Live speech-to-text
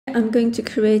I'm going to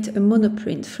create a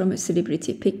monoprint from a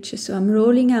celebrity picture. So I'm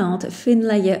rolling out a thin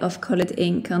layer of colored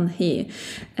ink on here.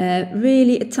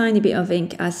 Really a tiny bit of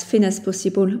ink, as thin as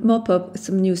possible. Mop up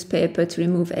some newspaper to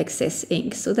remove excess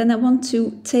ink. So then I want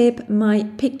to tape my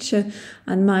picture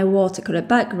and my watercolor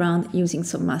background using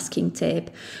some masking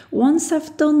tape. Once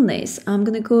I've done this, I'm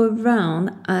going to go around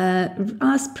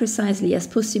as precisely as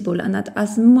possible and add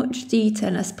as much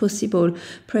detail as possible,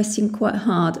 pressing quite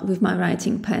hard with my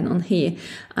writing pen on here.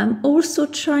 I'm also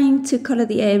trying to color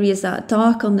the areas that are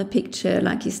dark on the picture,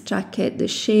 like his jacket, the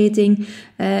shading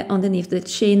underneath the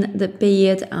chin, the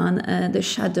beard, and the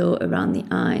shadow around the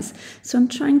eyes. So I'm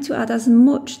trying to add as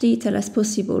much detail as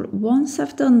possible. Once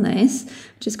I've done this,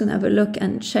 I'm just going to have a look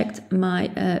and check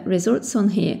my results on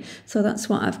here. So that's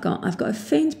what I've got. I've got a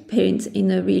faint print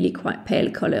in a really quite pale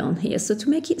color on here. So to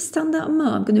make it stand out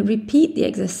more, I'm going to repeat the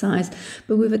exercise,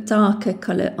 but with a darker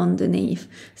color underneath.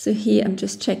 So here I'm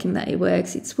just checking that it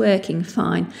works. It's working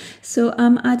fine. So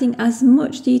I'm adding as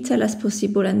much detail as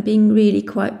possible and being really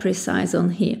quite precise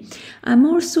on here. I'm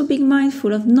also being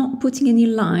mindful of not putting any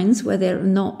lines where there are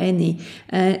not any.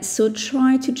 So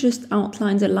try to just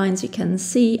outline the lines you can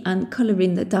see and color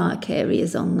in the dark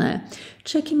areas on there.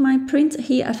 Checking my print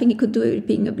here, I think it could do it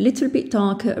being a little bit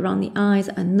darker around the eyes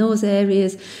and nose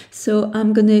areas. So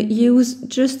I'm going to use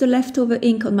just the leftover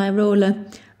ink on my roller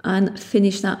and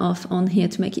finish that off on here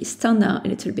to make it stand out a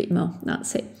little bit more.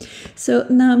 That's it. So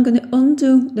now I'm going to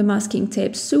undo the masking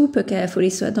tape super carefully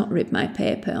so I don't rip my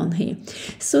paper on here.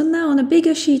 So now on a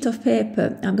bigger sheet of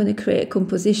paper, I'm going to create a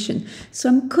composition. So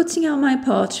I'm cutting out my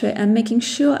portrait and making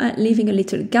sure I'm leaving a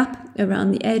little gap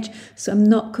around the edge, so I'm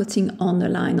not cutting on the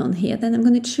line on here. Then I'm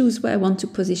going to choose where I want to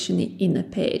position it in the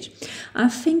page. I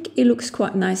think it looks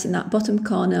quite nice in that bottom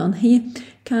corner on here,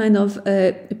 kind of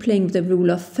playing with the rule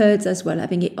of thirds as well,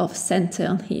 having it off center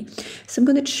on here. So I'm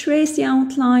going to trace the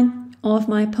outline of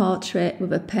my portrait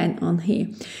with a pen on here.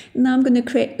 Now I'm going to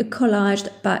create a collaged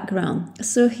background.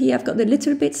 So here I've got the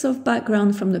little bits of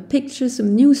background from the picture,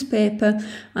 some newspaper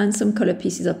and some color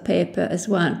pieces of paper as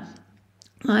well.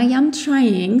 I am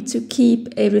trying to keep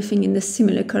everything in the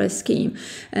similar color scheme.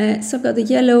 So I've got the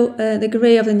yellow, the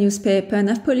grey of the newspaper, and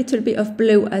I've put a little bit of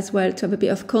blue as well to have a bit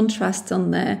of contrast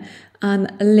on there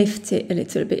and lift it a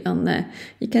little bit on there.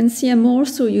 You can see I'm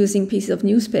also using pieces of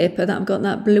newspaper that I've got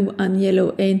that blue and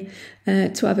yellow in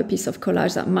to have a piece of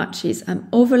collage that matches. I'm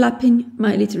overlapping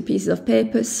my little pieces of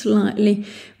paper slightly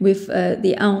with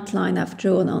the outline I've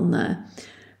drawn on there.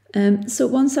 So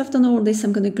once I've done all this,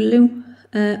 I'm going to glue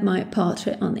my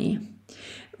portrait on here.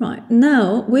 Right,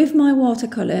 now with my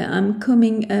watercolor, I'm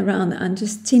coming around and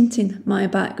just tinting my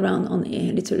background on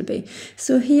here a little bit.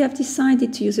 So here I've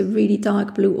decided to use a really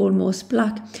dark blue, almost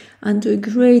black, and do a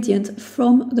gradient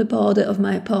from the border of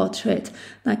my portrait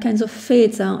that kind of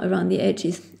fades out around the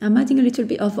edges. I'm adding a little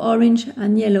bit of orange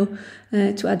and yellow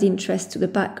to add interest to the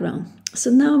background.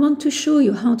 So now I want to show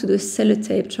you how to do a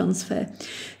sellotape transfer.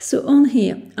 So on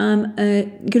here, I'm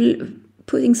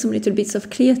putting some little bits of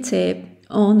clear tape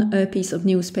on a piece of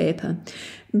newspaper.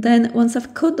 Then once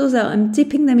I've cut those out, I'm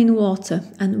dipping them in water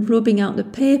and rubbing out the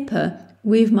paper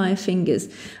with my fingers.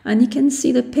 And you can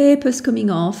see the paper's coming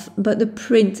off, but the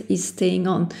print is staying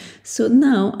on. So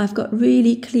now I've got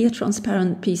really clear,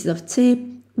 transparent pieces of tape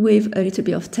with a little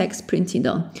bit of text printed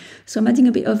on. So I'm adding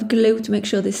a bit of glue to make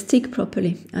sure they stick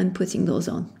properly and putting those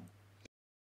on.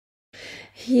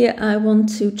 Here I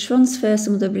want to transfer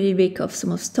some of the lyric of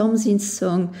some of Stormzy's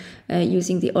song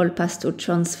using the oil pastel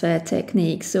transfer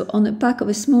technique. So on the back of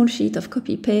a small sheet of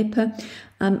copy paper,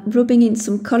 I'm rubbing in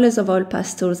some colours of oil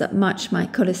pastels that match my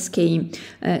colour scheme.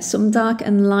 Some dark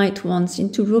and light ones,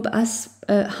 and to rub as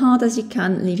hard as you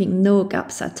can, leaving no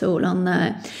gaps at all on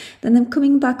there. Then I'm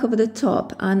coming back over the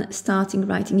top and starting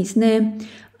writing his name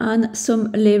and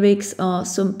some lyrics or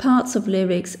some parts of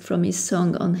lyrics from his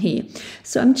song on here.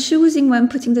 So I'm choosing, when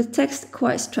putting the text,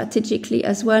 quite strategically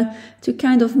as well to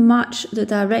kind of match the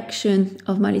direction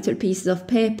of my little pieces of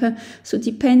paper. So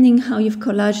depending how you've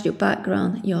collaged your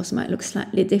background, yours might look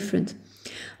slightly different.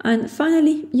 And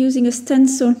finally, using a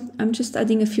stencil, I'm just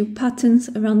adding a few patterns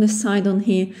around the side on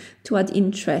here to add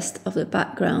interest of the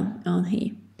background on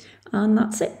here. And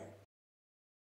that's it.